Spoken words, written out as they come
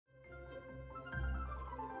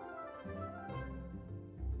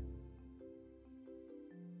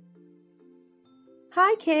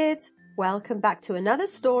Hi kids, welcome back to another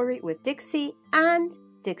story with Dixie and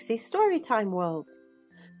Dixie Storytime World.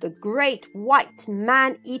 The Great White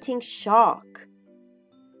Man-Eating Shark.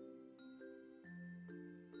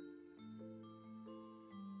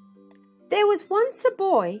 There was once a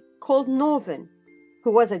boy called Norvin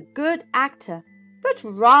who was a good actor but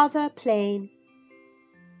rather plain.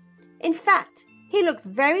 In fact, he looked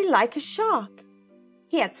very like a shark.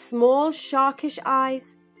 He had small sharkish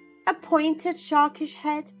eyes, a pointed sharkish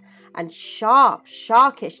head, and sharp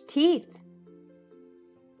sharkish teeth.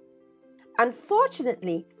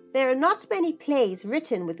 Unfortunately, there are not many plays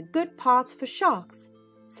written with good parts for sharks,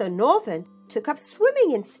 so Norvin took up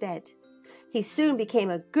swimming instead. He soon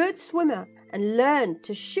became a good swimmer and learned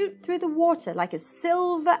to shoot through the water like a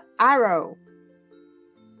silver arrow.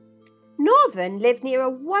 Norvin lived near a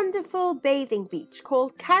wonderful bathing beach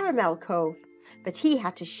called Caramel Cove, but he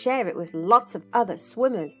had to share it with lots of other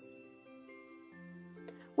swimmers.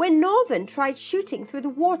 When Norvin tried shooting through the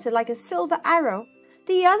water like a silver arrow,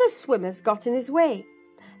 the other swimmers got in his way.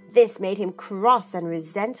 This made him cross and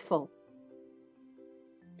resentful.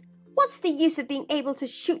 What's the use of being able to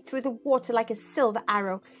shoot through the water like a silver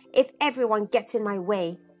arrow if everyone gets in my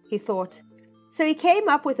way, he thought. So he came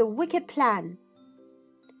up with a wicked plan.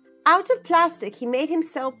 Out of plastic, he made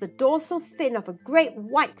himself the dorsal fin of a great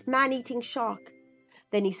white man-eating shark.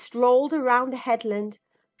 Then he strolled around the headland,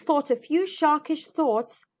 thought a few sharkish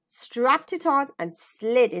thoughts, strapped it on, and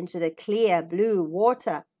slid into the clear blue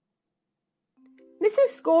water. Mrs.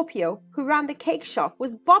 Scorpio, who ran the cake shop,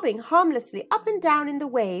 was bobbing harmlessly up and down in the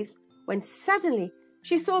waves when suddenly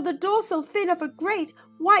she saw the dorsal fin of a great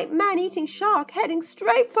white man-eating shark heading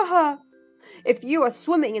straight for her. If you are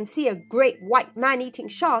swimming and see a great white man-eating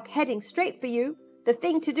shark heading straight for you, the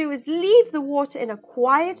thing to do is leave the water in a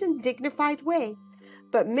quiet and dignified way.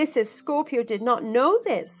 But Mrs. Scorpio did not know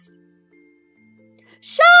this.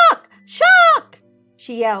 "Shark! Shark!"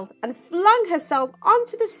 she yelled and flung herself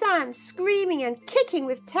onto the sand, screaming and kicking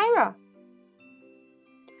with terror.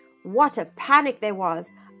 What a panic there was!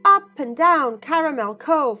 Up and down Caramel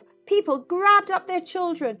Cove, people grabbed up their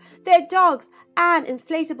children, their dogs, and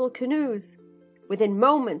inflatable canoes. Within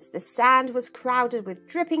moments, the sand was crowded with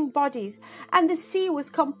dripping bodies, and the sea was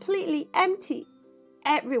completely empty.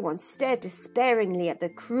 Everyone stared despairingly at the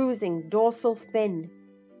cruising dorsal fin.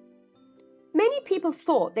 Many people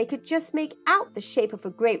thought they could just make out the shape of a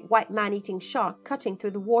great white man-eating shark cutting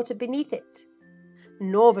through the water beneath it.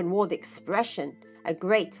 Norvin wore the expression a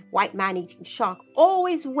great white man-eating shark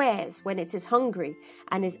always wears when it is hungry,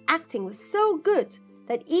 and his acting was so good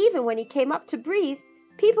that even when he came up to breathe,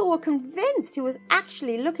 people were convinced he was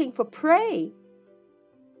actually looking for prey.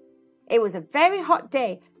 It was a very hot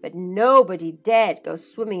day, but nobody dared go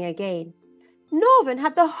swimming again. Norvin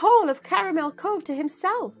had the whole of Caramel Cove to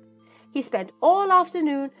himself. He spent all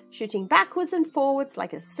afternoon shooting backwards and forwards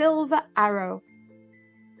like a silver arrow.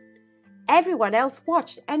 Everyone else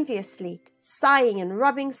watched enviously, sighing and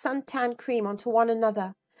rubbing suntan cream onto one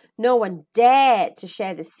another. No one dared to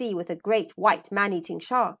share the sea with a great white man-eating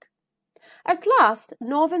shark. At last,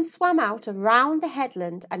 Norvin swam out around the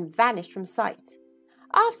headland and vanished from sight.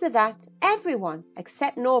 After that, everyone,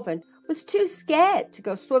 except Norvin, was too scared to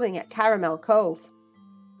go swimming at Caramel Cove.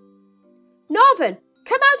 "Norvin,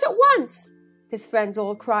 come out at once!" his friends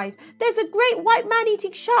all cried. "There's a great white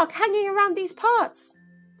man-eating shark hanging around these parts."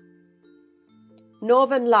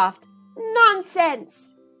 Norvin laughed.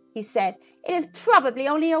 "Nonsense," he said. "It is probably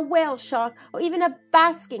only a whale shark or even a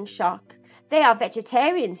basking shark. They are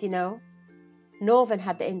vegetarians, you know." Norvin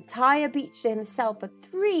had the entire beach to himself for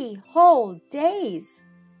 3 whole days.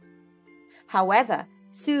 However,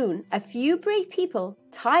 soon a few brave people,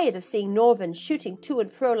 tired of seeing Norvin shooting to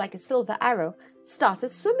and fro like a silver arrow, started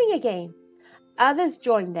swimming again. Others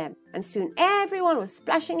joined them, and soon everyone was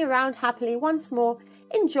splashing around happily once more,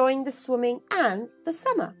 enjoying the swimming and the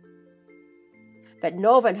summer. But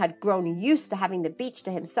Norvin had grown used to having the beach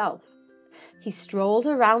to himself. He strolled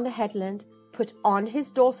around the headland, put on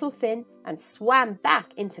his dorsal fin, and swam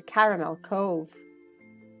back into Caramel Cove.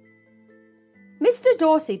 Mr.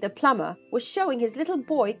 Dorsey, the plumber, was showing his little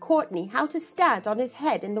boy Courtney how to stand on his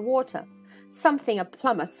head in the water, something a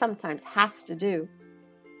plumber sometimes has to do.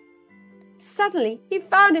 Suddenly, he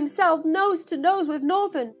found himself nose to nose with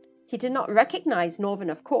Norvin. He did not recognize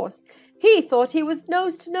Norvin, of course. He thought he was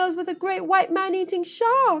nose to nose with a great white man-eating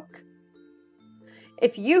shark.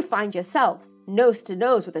 If you find yourself nose to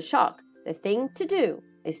nose with a shark, the thing to do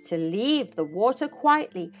is to leave the water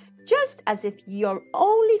quietly, just as if your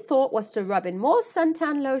only thought was to rub in more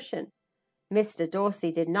suntan lotion. Mr.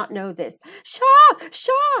 Dorsey did not know this. "Shark!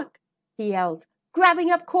 Shark!" he yelled.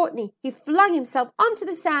 Grabbing up Courtney, he flung himself onto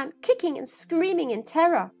the sand, kicking and screaming in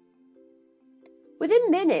terror.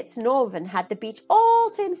 Within minutes, Norvin had the beach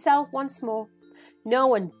all to himself once more. No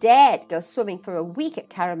one dared go swimming for a week at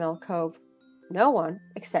Caramel Cove. No one,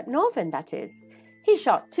 except Norvin, that is. He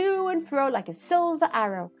shot to and fro like a silver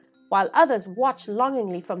arrow, while others watched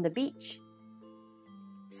longingly from the beach.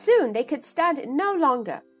 Soon they could stand it no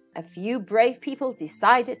longer. A few brave people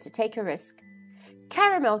decided to take a risk.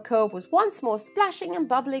 Caramel Cove was once more splashing and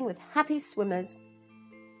bubbling with happy swimmers.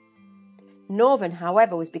 Norvin,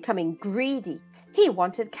 however, was becoming greedy. He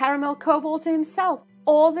wanted Caramel Cove all to himself,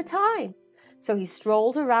 all the time. So he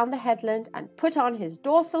strolled around the headland and put on his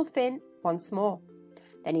dorsal fin once more.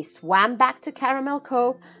 Then he swam back to Caramel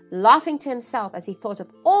Cove, laughing to himself as he thought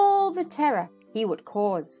of all the terror he would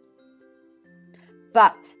cause.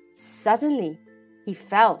 But suddenly he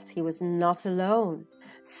felt he was not alone.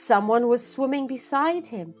 Someone was swimming beside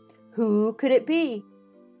him. Who could it be?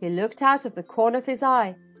 He looked out of the corner of his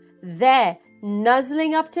eye. There,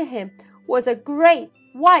 nuzzling up to him, was a great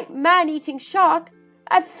white man-eating shark,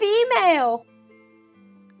 a female.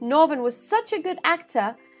 Norvin was such a good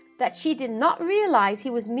actor that she did not realize he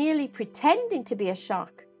was merely pretending to be a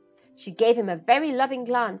shark. She gave him a very loving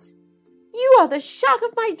glance. "You are the shark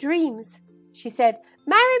of my dreams," she said.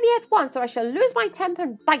 "Marry me at once or I shall lose my temper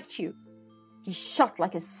and bite you." He shot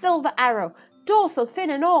like a silver arrow, dorsal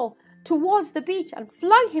fin and all, towards the beach and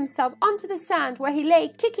flung himself onto the sand where he lay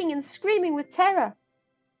kicking and screaming with terror.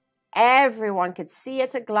 Everyone could see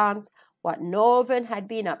at a glance what Norvin had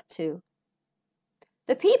been up to.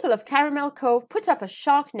 The people of Caramel Cove put up a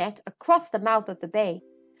shark net across the mouth of the bay,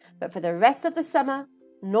 but for the rest of the summer,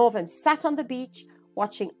 Norvin sat on the beach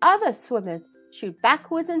watching other swimmers shoot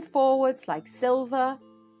backwards and forwards like silver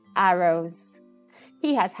arrows.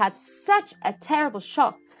 He had had such a terrible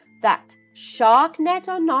shock that, shark net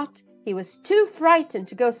or not, he was too frightened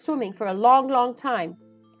to go swimming for a long, long time.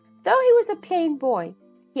 Though he was a plain boy,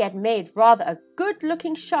 he had made rather a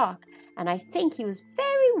good-looking shark, and I think he was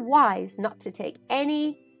very wise not to take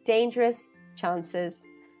any dangerous chances.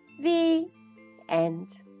 The end.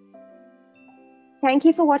 Thank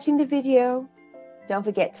you for watching the video. Don't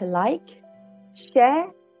forget to like, share,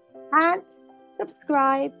 and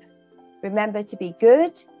subscribe. Remember to be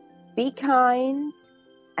good, be kind,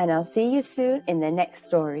 and I'll see you soon in the next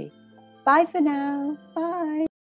story. Bye for now. Bye.